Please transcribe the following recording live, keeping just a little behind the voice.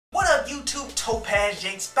YouTube? Topaz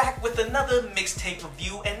Yates back with another mixtape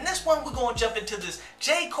review, and this one we're gonna jump into this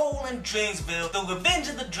J Cole and Dreamsville, The Revenge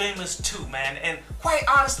of the Dreamers 2, man. And quite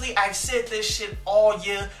honestly, I've said this shit all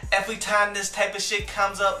year. Every time this type of shit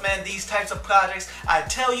comes up, man, these types of projects, I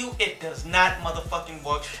tell you, it does not motherfucking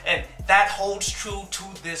work, and that holds true to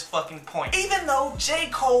this fucking point. Even though J.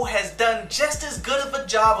 Cole has done just as good of a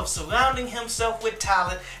job of surrounding himself with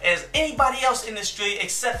talent as anybody else in the street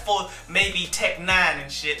except for maybe Tech 9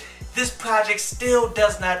 and shit, this project still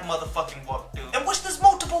does not motherfucking work, dude. And which there's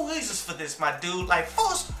multiple reasons for this, my dude. Like,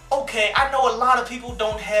 first, okay, I know a lot of people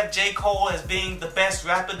don't have J. Cole as being the best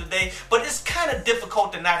rapper today, but it's kind of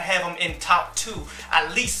difficult to not have him in top 2,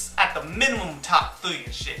 at least at the minimum top 3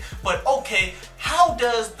 and shit. But okay, how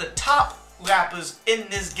does the top rappers in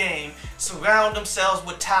this game surround themselves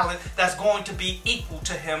with talent that's going to be equal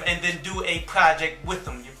to him and then do a project with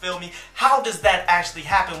him? You feel me? How does that actually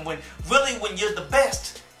happen when really when you're the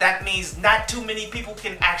best? That means not too many people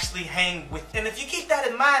can actually hang with. And if you keep that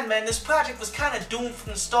in mind, man, this project was kind of doomed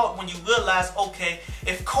from the start when you realize, okay,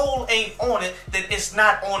 if Cole ain't on it, then it's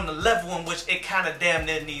not on the level in which it kind of damn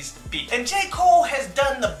near needs to be. And J. Cole has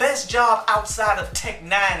done the best job outside of Tech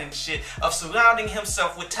 9 and shit of surrounding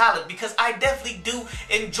himself with talent, because I definitely do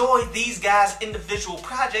enjoy these guys' individual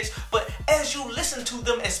projects, but as you listen to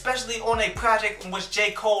them, especially on a project in which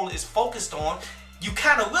J. Cole is focused on, you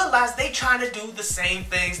kind of realize they trying to do the same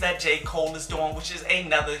things that J. Cole is doing, which is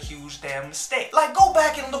another huge damn mistake. Like, go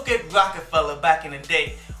back and look at Rockefeller back in the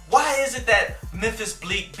day. Why is it that Memphis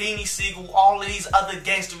Bleak, Beanie Siegel, all of these other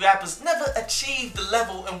gangster rappers never achieved the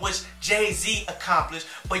level in which Jay-Z accomplished,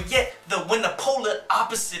 but yet when the polar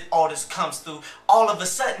opposite artist comes through, all of a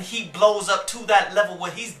sudden he blows up to that level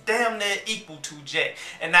where he's damn near equal to Jay,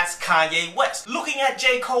 and that's Kanye West. Looking at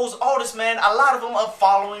J. Cole's artists, man, a lot of them are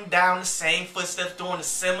following down the same footsteps, doing the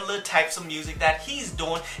similar types of music that he's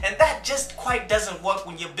doing, and that just quite doesn't work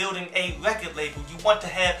when you're building a record label. You want to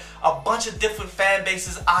have a bunch of different fan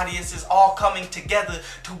bases, audiences all coming together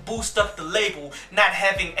to boost up the label, not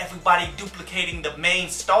having everybody duplicating the main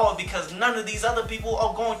star, because none of these other people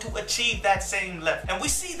are going to achieve that same level. And we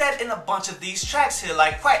see that in a bunch of these tracks here.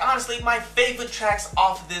 Like, quite honestly, my favorite tracks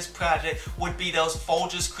off of this project would be those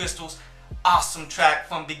Folgers Crystals. Awesome track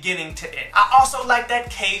from beginning to end. I also like that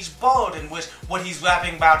Cage Balled, in which what he's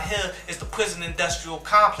rapping about here is the prison industrial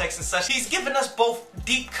complex and such. He's given us both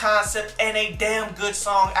deep concept and a damn good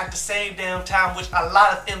song at the same damn time, which a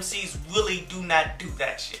lot of MCs really do not do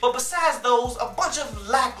that shit. But besides those, a bunch of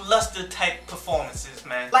lackluster type performances,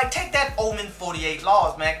 man. Like, take that Omen 48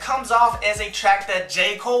 Laws, man. Comes off as a track that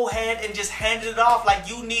J. Cole had and just handed it off like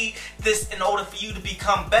you need this in order for you to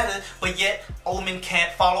become better, but yet Omen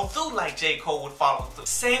can't follow through like J. Cole would follow through.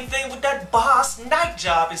 Same thing with that Boss Night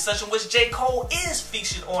Job and such, in which J. Cole is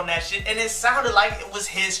featured on that shit, and it sounded like it was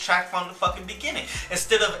his track from the fucking beginning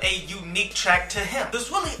instead of a unique track to him. There's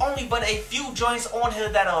really only but a few joints on here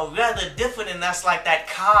that are rather different, and that's like that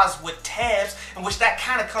Cozz with Tabs, in which that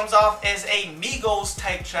kind of comes off as a Migos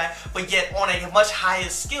type track, but yet on a much higher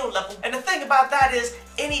skill level. And the thing about that is,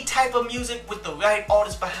 any type of music with the right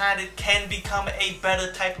artist behind it can become a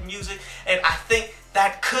better type of music, and I think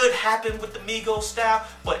that could happen with the Migos style,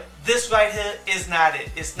 but this right here is not it.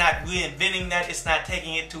 It's not reinventing that. It's not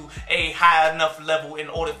taking it to a high enough level in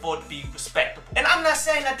order for it to be respectable. And I'm not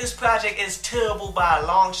saying that this project is terrible by a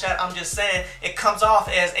long shot. I'm just saying it comes off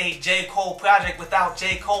as a J. Cole project without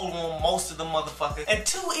J. Cole on most of the motherfuckers. And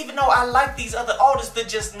two, even though I like these other artists, they're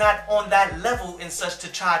just not on that level and such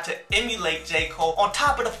to try to emulate J. Cole. On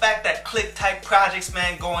top of the fact that click type projects,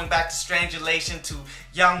 man, going back to Strangulation, to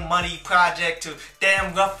Young Money Project, to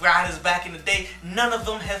damn Rough Riders back in the day, none of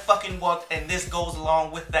them have fucking worked, and this goes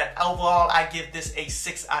along with that. Overall, I give this a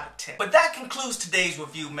 6 out of 10. But that concludes today's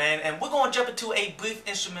review, man, and we're gonna jump into a brief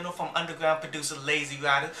instrumental from underground producer Lazy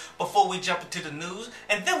Rider before we jump into the news,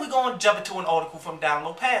 and then we're gonna jump into an article from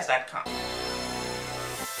downloadpass.com.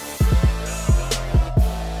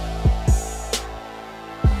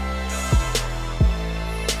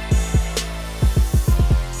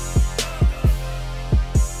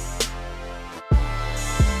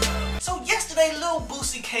 Lil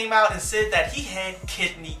Boosie came out and said that he had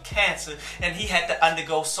kidney cancer and he had to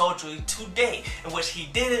undergo surgery today, in which he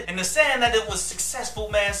did it, and they're saying that it was successful,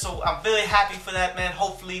 man, so I'm very happy for that, man.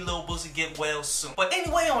 Hopefully Lil Boosie get well soon. But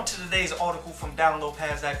anyway, on to today's article from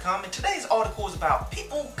downloadpass.com, and today's article is about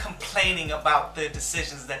people complaining about their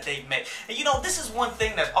decisions that they make. And you know, this is one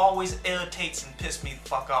thing that always irritates and pisses me the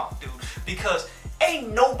fuck off, dude, because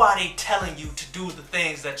ain't nobody telling you to do the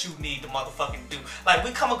things that you need to motherfucking do. Like,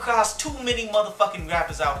 we come across too many motherfucking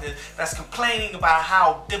rappers out here that's complaining about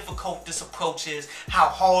how difficult this approach is, how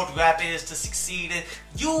hard rap is to succeed in.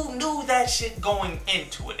 You knew that shit going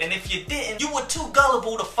into it, and if you didn't, you were too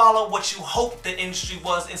gullible to follow what you hoped the industry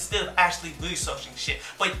was instead of actually researching shit.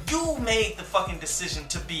 But you made the fucking decision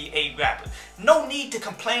to be a rapper. No need to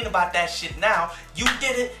complain about that shit now. You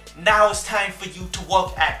did it. Now it's time for you to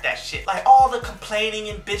work at that shit. Like, all the complaining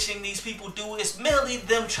and bitching these people do is merely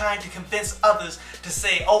them trying to convince others to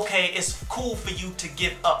say, okay, it's cool for you to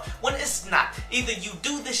give up. When it's not. Either you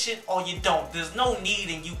do this shit or you don't. There's no need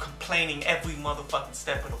in you complaining every motherfucking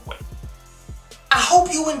step of the way. I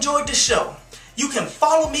hope you enjoyed the show. You can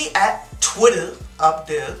follow me at Twitter up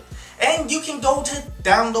there. And you can go to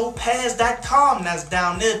downloadpads.com, that's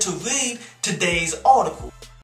down there, to read today's article.